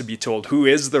that needs to be told? Who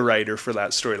is the writer for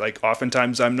that story? Like,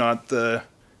 oftentimes I'm not the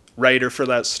writer for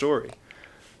that story.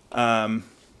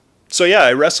 So yeah,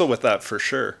 I wrestle with that for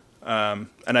sure. And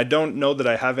I don't know that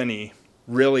I have any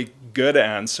really good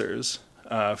answers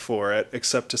for it,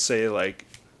 except to say, like,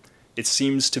 it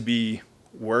seems to be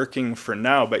working for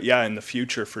now, but yeah, in the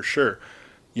future for sure,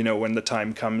 when the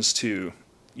time comes to,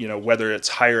 whether it's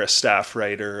hire a staff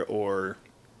writer or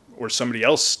somebody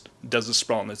else does a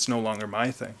sprawl and it's no longer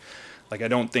my thing. Like, I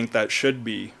don't think that should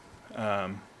be,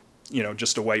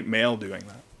 just a white male doing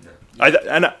that.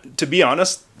 And to be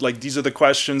honest, like, these are the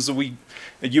questions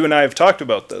that you and I have talked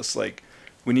about this, like,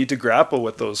 we need to grapple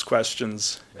with those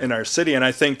questions in our city. And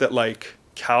I think that, like,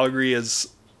 Calgary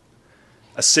is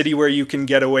a city where you can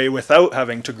get away without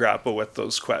having to grapple with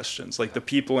those questions. Like, the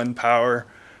people in power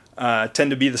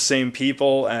tend to be the same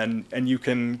people, and you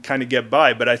can kind of get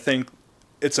by. But I think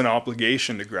it's an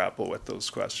obligation to grapple with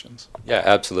those questions. Yeah,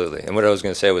 absolutely. And what I was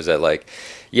going to say was that, like,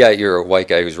 yeah, you're a white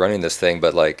guy who's running this thing,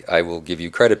 but like, I will give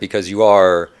you credit because you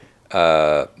are,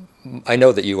 I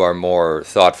know that you are more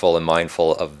thoughtful and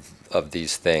mindful of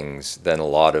these things than a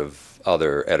lot of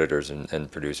other editors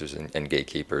and producers and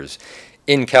gatekeepers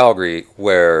in Calgary,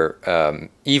 where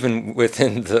even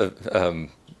within the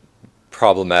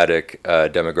problematic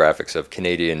demographics of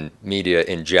Canadian media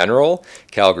in general,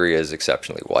 Calgary is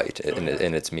exceptionally white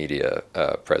in its media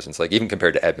presence. Like even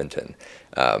compared to Edmonton,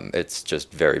 it's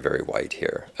just very, very white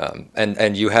here.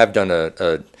 And you have done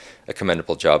a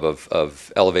commendable job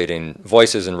of elevating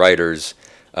voices and writers,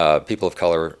 people of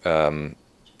color,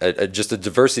 just a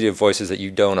diversity of voices that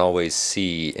you don't always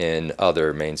see in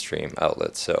other mainstream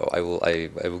outlets. So I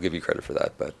will give you credit for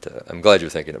that. But I'm glad you're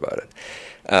thinking about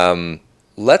it.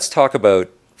 Let's talk about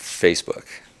Facebook.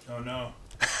 Oh no.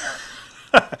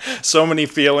 So many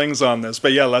feelings on this,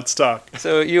 but yeah, let's talk.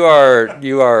 So you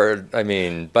are, I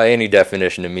mean, by any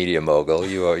definition, a media mogul.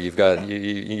 You've got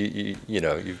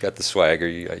you've got the swagger,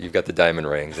 you've got the diamond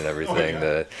rings and everything. Oh, yeah.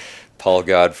 The Paul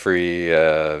Godfrey,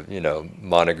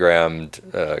 monogrammed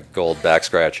gold back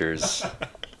scratchers.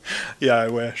 Yeah, I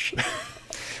wish.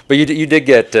 But you did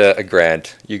get a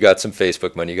grant. You got some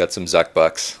Facebook money. You got some Zuck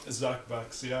bucks. Zuck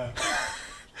bucks, yeah.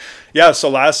 Yeah, so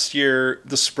last year,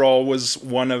 The Sprawl was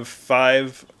one of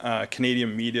 5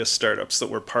 Canadian media startups that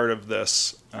were part of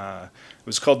this. It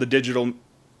was called the Digital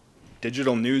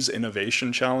News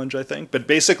Innovation Challenge, I think. But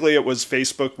basically, it was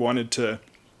Facebook wanted to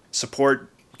support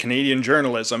Canadian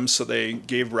journalism, so they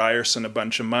gave Ryerson a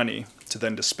bunch of money to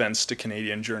then dispense to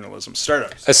Canadian journalism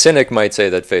startups. A cynic might say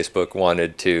that Facebook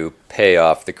wanted to pay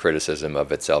off the criticism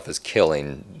of itself as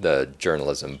killing the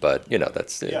journalism, but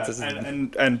that's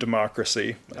and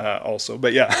democracy also.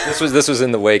 But yeah, this was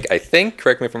in the wake. I think,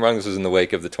 correct me if I'm wrong. This was in the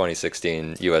wake of the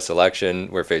 2016 U.S. election,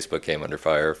 where Facebook came under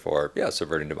fire for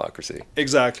subverting democracy.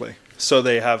 Exactly. So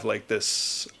they have like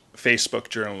this Facebook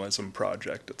journalism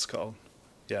project. It's called,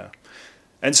 yeah.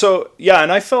 And so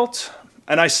and I felt.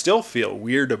 And I still feel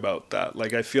weird about that.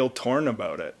 Like, I feel torn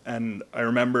about it. And I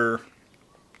remember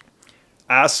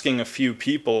asking a few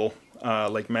people,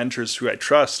 like mentors who I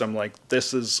trust, I'm like,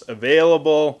 this is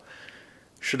available.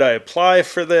 Should I apply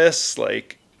for this?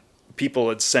 Like, people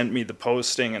had sent me the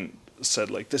posting and said,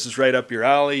 like, this is right up your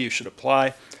alley. You should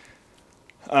apply.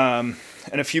 And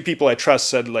a few people I trust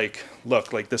said, like,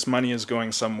 look, like, this money is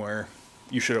going somewhere.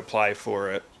 You should apply for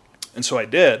it. And so I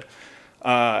did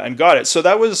and got it. So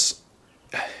that was...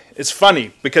 It's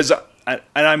funny because, and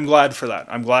I'm glad for that.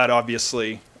 I'm glad,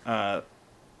 obviously, that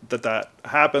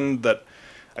happened, that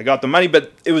I got the money,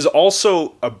 but it was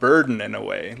also a burden in a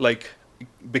way, like,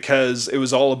 because it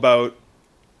was all about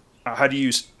how do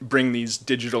you bring these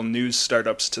digital news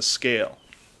startups to scale.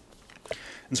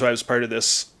 And so I was part of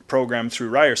this program through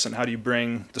Ryerson. How do you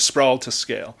bring the Sprawl to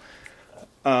scale?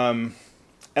 And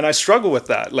I struggle with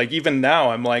that. Like, even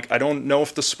now, I'm like, I don't know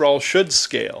if the Sprawl should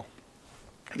scale.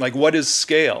 Like, what is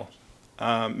scale?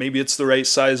 Maybe it's the right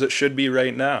size it should be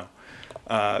right now.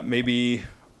 Maybe,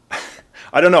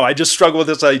 I don't know. I just struggle with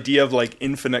this idea of like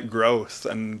infinite growth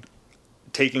and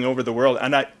taking over the world.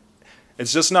 And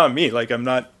it's just not me. Like,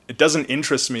 it doesn't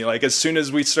interest me. Like, as soon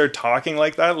as we start talking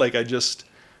like that, like, I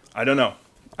don't know.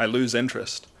 I lose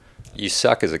interest. You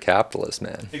suck as a capitalist,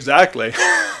 man. Exactly.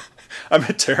 I'm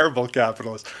a terrible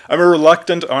capitalist. I'm a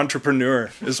reluctant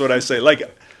entrepreneur, is what I say. Like,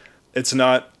 it's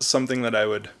not something that I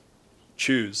would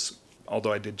choose,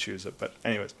 although I did choose it. But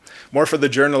anyways, more for the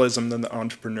journalism than the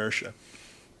entrepreneurship.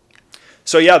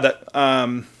 So yeah, that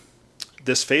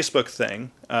this Facebook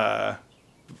thing,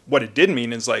 what it did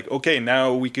mean is like, okay,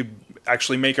 now we could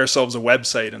actually make ourselves a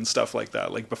website and stuff like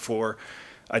that. Like before,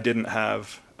 I didn't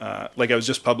have, like I was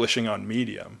just publishing on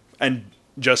Medium and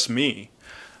just me.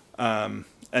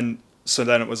 And so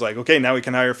then it was like, okay, now we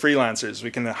can hire freelancers.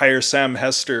 We can hire Sam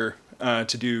Hester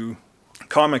to do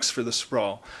comics for the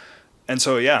Sprawl. And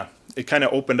so, yeah, it kind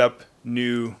of opened up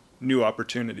new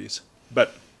opportunities.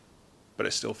 But I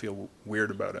still feel weird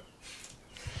about it.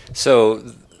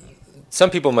 So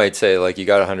some people might say, like, you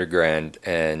got $100,000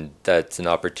 and that's an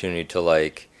opportunity to,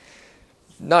 like,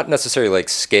 not necessarily, like,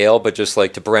 scale, but just,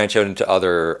 like, to branch out into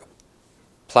other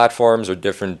platforms or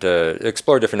different,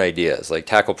 explore different ideas, like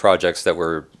tackle projects that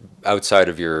were outside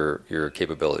of your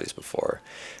capabilities before.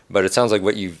 But it sounds like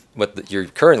what you're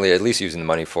currently at least using the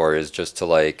money for is just to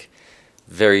like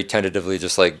very tentatively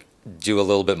just like do a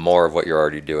little bit more of what you're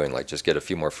already doing, like just get a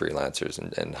few more freelancers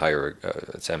and hire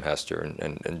Sam Hester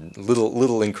and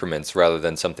little increments rather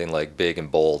than something like big and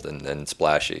bold and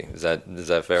splashy. Is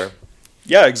that fair?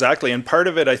 Yeah, exactly. And part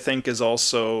of it I think is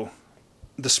also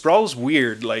the Sprawl is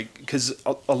weird, like because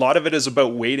a lot of it is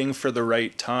about waiting for the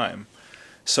right time.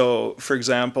 So, for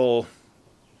example,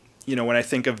 when I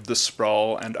think of the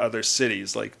Sprawl and other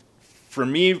cities, like for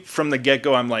me from the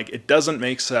get-go, I'm like, it doesn't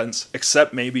make sense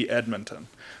except maybe Edmonton,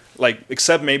 like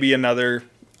except maybe another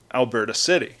Alberta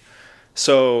city.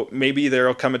 So maybe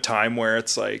there'll come a time where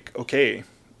it's like, okay,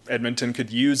 Edmonton could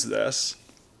use this,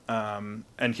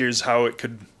 and here's how it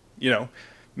could,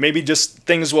 maybe just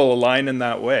things will align in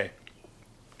that way.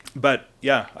 But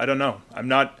yeah, I don't know. I'm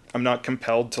not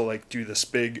compelled to like do this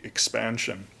big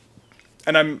expansion.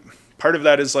 And part of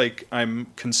that is like I'm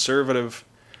conservative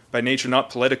by nature, not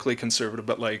politically conservative,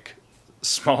 but like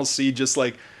small c, just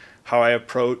like how I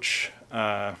approach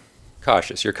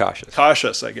Cautious. You're cautious.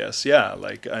 cautious, I guess. Yeah,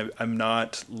 like I'm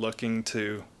not looking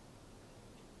to.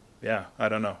 Yeah, I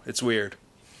don't know. It's weird.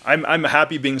 I'm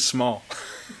happy being small.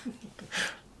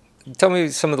 Tell me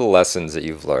some of the lessons that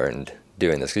you've learned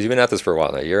doing this, because you've been at this for a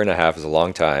while now. A year and a half is a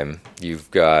long time.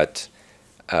 You've got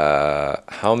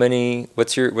how many?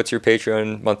 What's your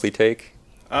Patreon monthly take?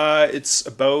 It's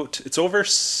over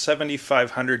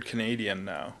 7,500 Canadian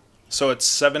now. So it's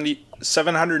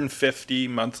 750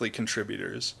 monthly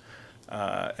contributors,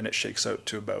 and it shakes out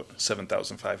to about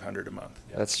 7,500 a month.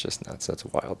 Yeah. That's just nuts. That's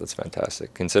wild. That's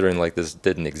fantastic. Considering like this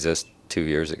didn't exist 2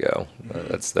 years ago,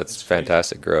 that's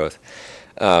fantastic growth.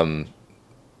 And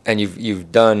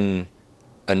you've done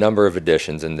a number of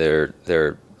editions, and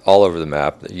they're all over the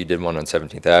map. You did one on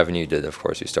 17th Avenue.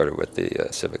 You started with the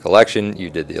civic election. You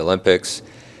did the Olympics.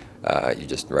 You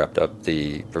just wrapped up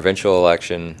the provincial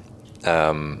election.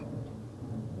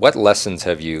 What lessons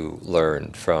have you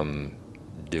learned from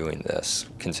doing this,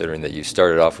 considering that you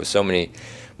started off with so many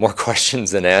more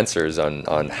questions than answers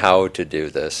on how to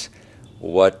do this?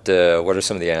 What are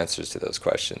some of the answers to those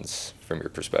questions from your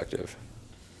perspective?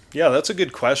 Yeah, that's a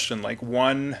good question. Like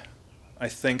one, I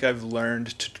think I've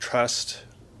learned to trust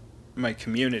my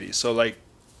community. So like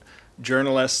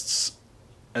journalists,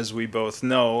 as we both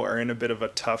know, are in a bit of a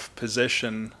tough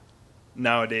position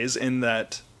nowadays in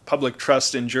that public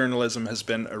trust in journalism has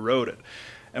been eroded.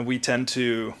 And we tend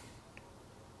to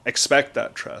expect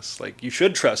that trust. Like, you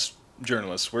should trust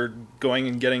journalists. We're going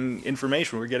and getting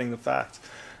information. We're getting the facts.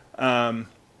 And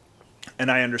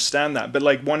I understand that. But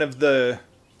like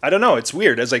I don't know, it's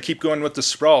weird. As I keep going with the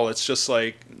sprawl, it's just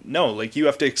like, no, like you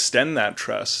have to extend that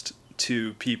trust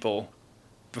to people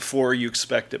before you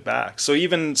expect it back. So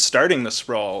even starting the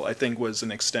sprawl, I think, was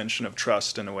an extension of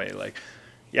trust in a way. Like,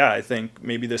 yeah, I think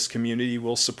maybe this community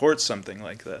will support something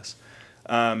like this.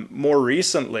 More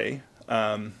recently,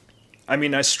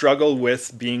 I struggle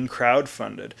with being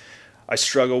crowdfunded. I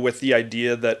struggle with the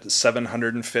idea that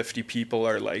 750 people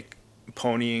are like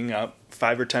ponying up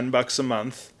 $5 or $10 a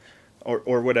month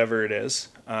or whatever it is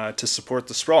to support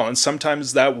the sprawl. And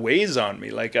sometimes that weighs on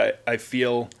me. Like I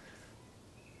feel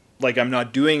like I'm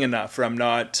not doing enough, or I'm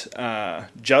not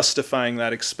justifying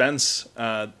that expense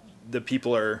that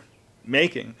people are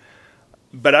making.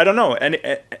 But I don't know. And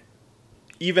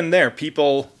even there,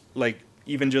 people, like,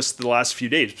 even just the last few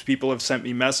days, people have sent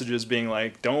me messages being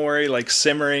like, don't worry, like,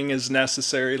 simmering is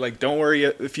necessary. Like, don't worry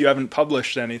if you haven't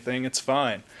published anything, it's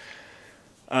fine.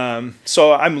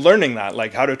 So I'm learning that,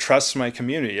 like, how to trust my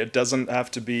community. It doesn't have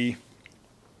to be,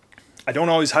 I don't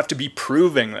always have to be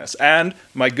proving this. And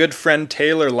my good friend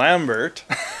Taylor Lambert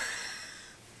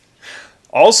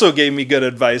also gave me good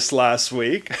advice last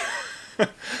week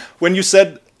when you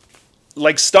said,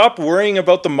 like, stop worrying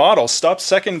about the model. Stop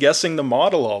second guessing the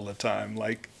model all the time.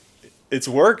 Like, it's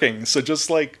working. So just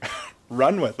like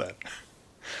run with it.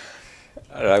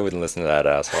 I wouldn't listen to that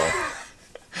asshole.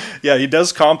 Yeah, he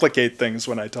does complicate things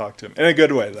when I talk to him. In a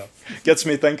good way, though. Gets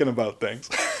me thinking about things.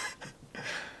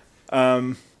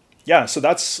 Yeah, so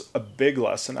that's a big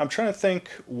lesson. I'm trying to think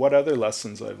what other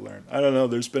lessons I've learned. I don't know.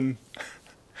 There's been...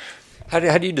 How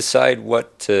do you decide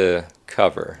what to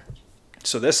cover?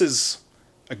 So this is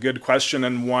a good question,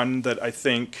 and one that I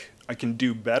think I can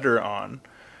do better on.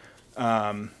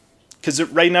 Because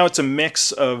right now it's a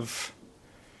mix of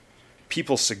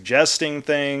people suggesting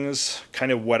things,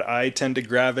 kind of what I tend to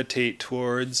gravitate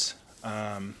towards.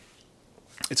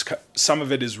 Some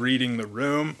of it is reading the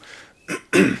room.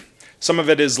 Some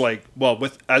of it is like, well,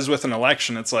 with an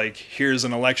election, it's like, here's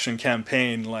an election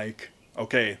campaign, like,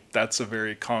 okay, that's a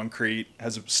very concrete,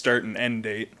 has a start and end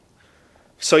date.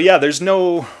 So yeah, there's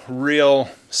no real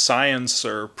science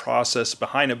or process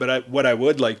behind it, but what I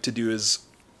would like to do is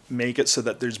make it so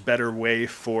that there's better way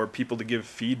for people to give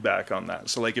feedback on that.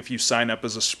 So like, if you sign up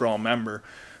as a Sprawl member,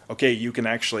 okay, you can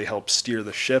actually help steer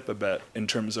the ship a bit in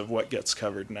terms of what gets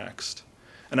covered next.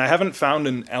 And I haven't found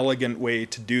an elegant way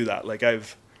to do that. Like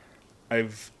I've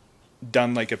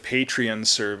done like a Patreon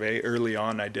survey. Early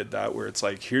on I did that, where it's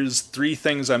like, here's 3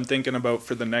 things I'm thinking about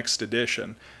for the next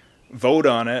edition. Vote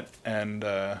on it, and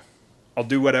I'll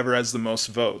do whatever has the most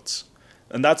votes.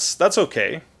 And that's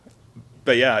okay.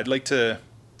 But yeah, I'd like to,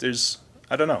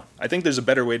 I don't know. I think there's a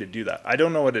better way to do that. I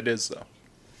don't know what it is, though.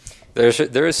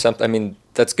 There is something, I mean,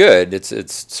 that's good.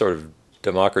 It's sort of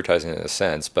democratizing in a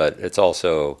sense, but it's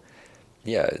also,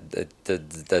 yeah,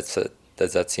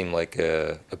 does that seem like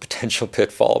a potential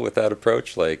pitfall with that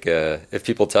approach? Like, if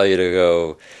people tell you to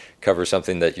go cover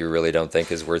something that you really don't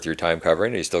think is worth your time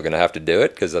covering, are you still going to have to do it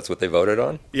because that's what they voted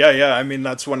on? Yeah. I mean,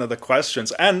 that's one of the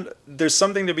questions. And there's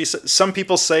something to be said. Some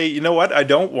people say, you know what? I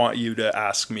don't want you to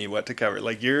ask me what to cover.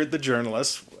 Like, you're the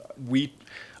journalist.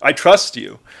 I trust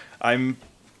you. I'm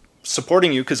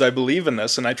supporting you because I believe in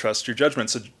this and I trust your judgment.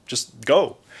 So just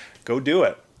go do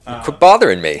it. Quit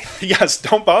bothering me. Yes,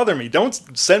 don't bother me.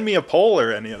 Don't send me a poll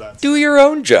or any of that. Do your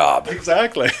own job.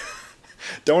 Exactly.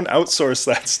 Don't outsource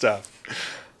that stuff.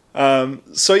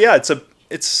 So yeah,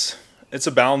 it's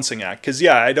a balancing act. Cause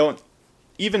yeah, I don't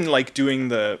even like doing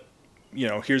the,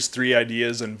 here's 3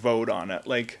 ideas and vote on it.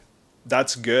 Like,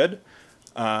 that's good.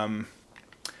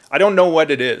 I don't know what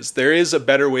it is. There is a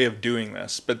better way of doing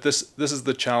this, but this is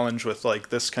the challenge with like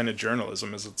this kind of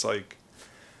journalism is it's like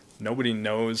nobody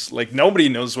knows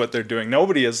what they're doing.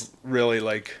 Nobody has really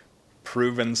like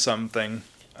proven something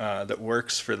that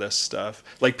works for this stuff.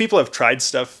 Like, people have tried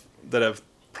stuff that have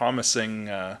promising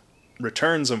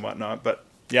returns and whatnot, but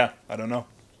yeah, I don't know.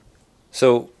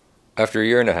 So after 1.5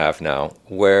 years now,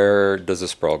 where does the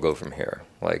sprawl go from here?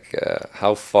 Like,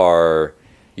 how far?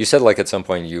 You said like at some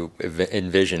point you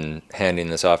envision handing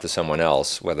this off to someone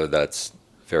else, whether that's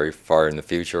very far in the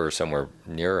future or somewhere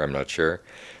near, I'm not sure.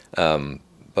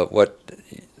 But what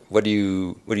do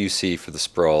you see for the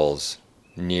sprawl's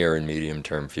near and medium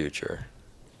term future?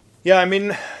 Yeah, I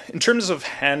mean, in terms of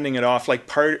handing it off, like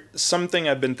something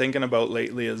I've been thinking about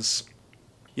lately is,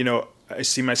 I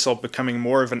see myself becoming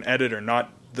more of an editor,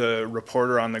 not the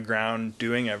reporter on the ground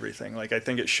doing everything. Like, I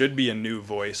think it should be a new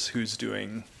voice who's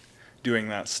doing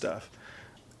that stuff.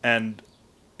 And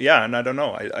yeah, and I don't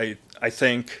know. I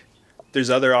think there's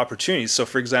other opportunities. So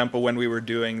for example, when we were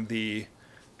doing the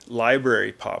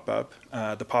library pop-up,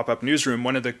 the pop-up newsroom,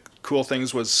 one of the cool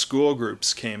things was school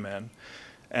groups came in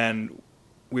and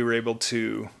we were able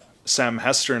to, Sam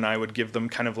Hester and I would give them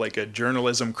kind of like a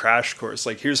journalism crash course.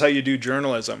 Like, here's how you do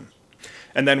journalism.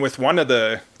 And then with one of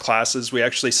the classes, we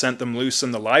actually sent them loose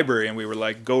in the library and we were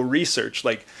like, go research,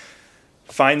 like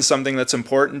find something that's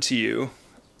important to you,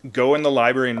 go in the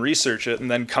library and research it,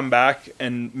 and then come back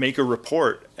and make a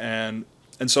report. And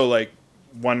so like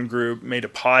one group made a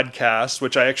podcast,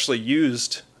 which I actually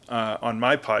used on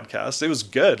my podcast. It was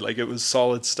good. Like, it was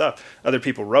solid stuff. Other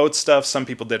people wrote stuff. Some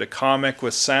people did a comic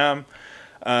with Sam.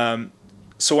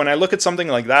 So when I look at something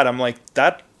like that, I'm like,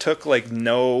 that took like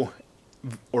no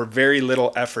or very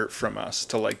little effort from us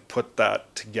to like put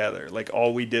that together. Like,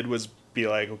 all we did was be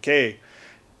like, okay,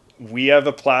 we have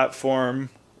a platform.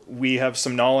 We have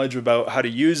some knowledge about how to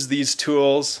use these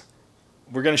tools.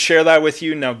 We're going to share that with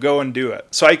you. Now go and do it.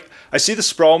 So I see the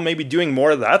sprawl maybe doing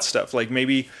more of that stuff. Like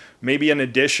maybe an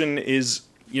edition is,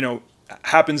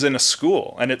 happens in a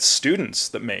school and it's students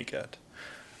that make it.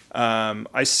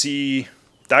 I see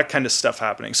that kind of stuff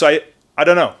happening. So I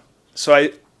don't know. So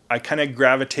I kind of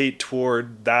gravitate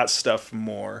toward that stuff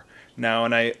more now.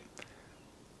 And I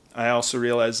also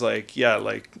realize like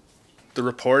the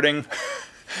reporting,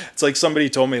 it's like somebody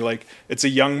told me like, it's a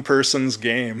young person's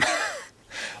game.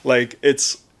 Like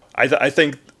I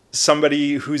think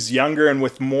somebody who's younger and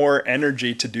with more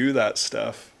energy to do that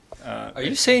stuff. Are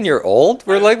you saying you're old?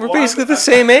 We're basically the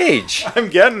same age. I'm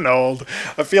getting old.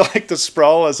 I feel like the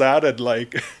sprawl has added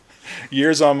like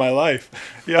years on my life.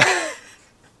 Yeah.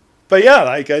 But yeah,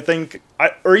 like I think,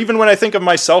 or even when I think of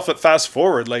myself at Fast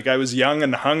Forward, like I was young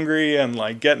and hungry and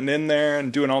like getting in there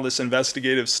and doing all this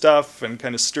investigative stuff and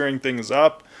kind of stirring things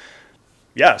up.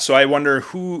 Yeah, so I wonder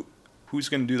who's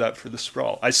going to do that for the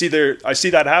sprawl. I see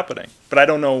that happening, but I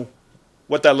don't know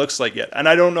what that looks like yet. And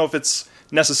I don't know if it's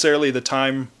necessarily the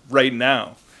time right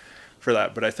now for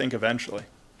that, but I think eventually.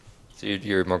 So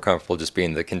you're more comfortable just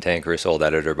being the cantankerous old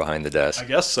editor behind the desk? I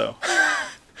guess so.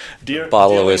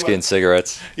 Bottle of whiskey and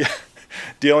cigarettes. Yeah,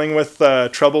 dealing with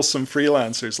troublesome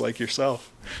freelancers like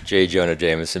yourself. J. Jonah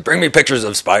Jameson, bring me pictures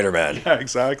of Spider-Man. Yeah,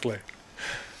 exactly.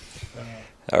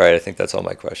 All right, I think that's all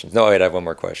my questions. No, wait, I have one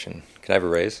more question. Can I have a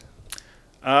raise?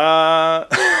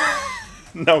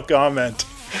 No comment.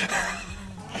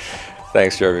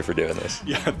 Thanks, Jeremy, for doing this.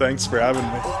 Yeah, thanks for having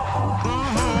me.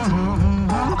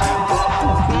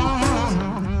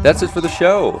 That's it for the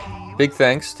show. Big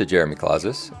thanks to Jeremy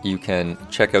Klaszus. You can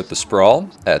check out The Sprawl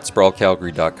at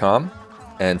sprawlcalgary.com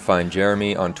and find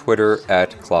Jeremy on Twitter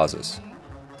at Klaszus.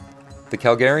 The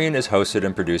Calgarian is hosted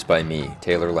and produced by me,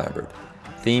 Taylor Lambert.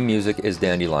 Theme music is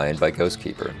Dandelion by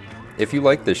Ghostkeeper. If you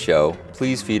like this show,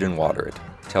 please feed and water it.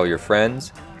 Tell your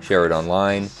friends, share it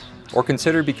online, or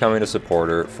consider becoming a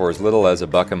supporter for as little as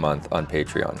 $1 a month on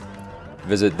Patreon.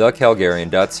 Visit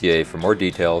thecalgarian.ca for more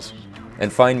details,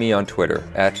 and find me on Twitter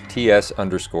at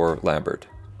 @TS_Lambert.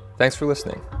 Thanks for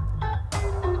listening.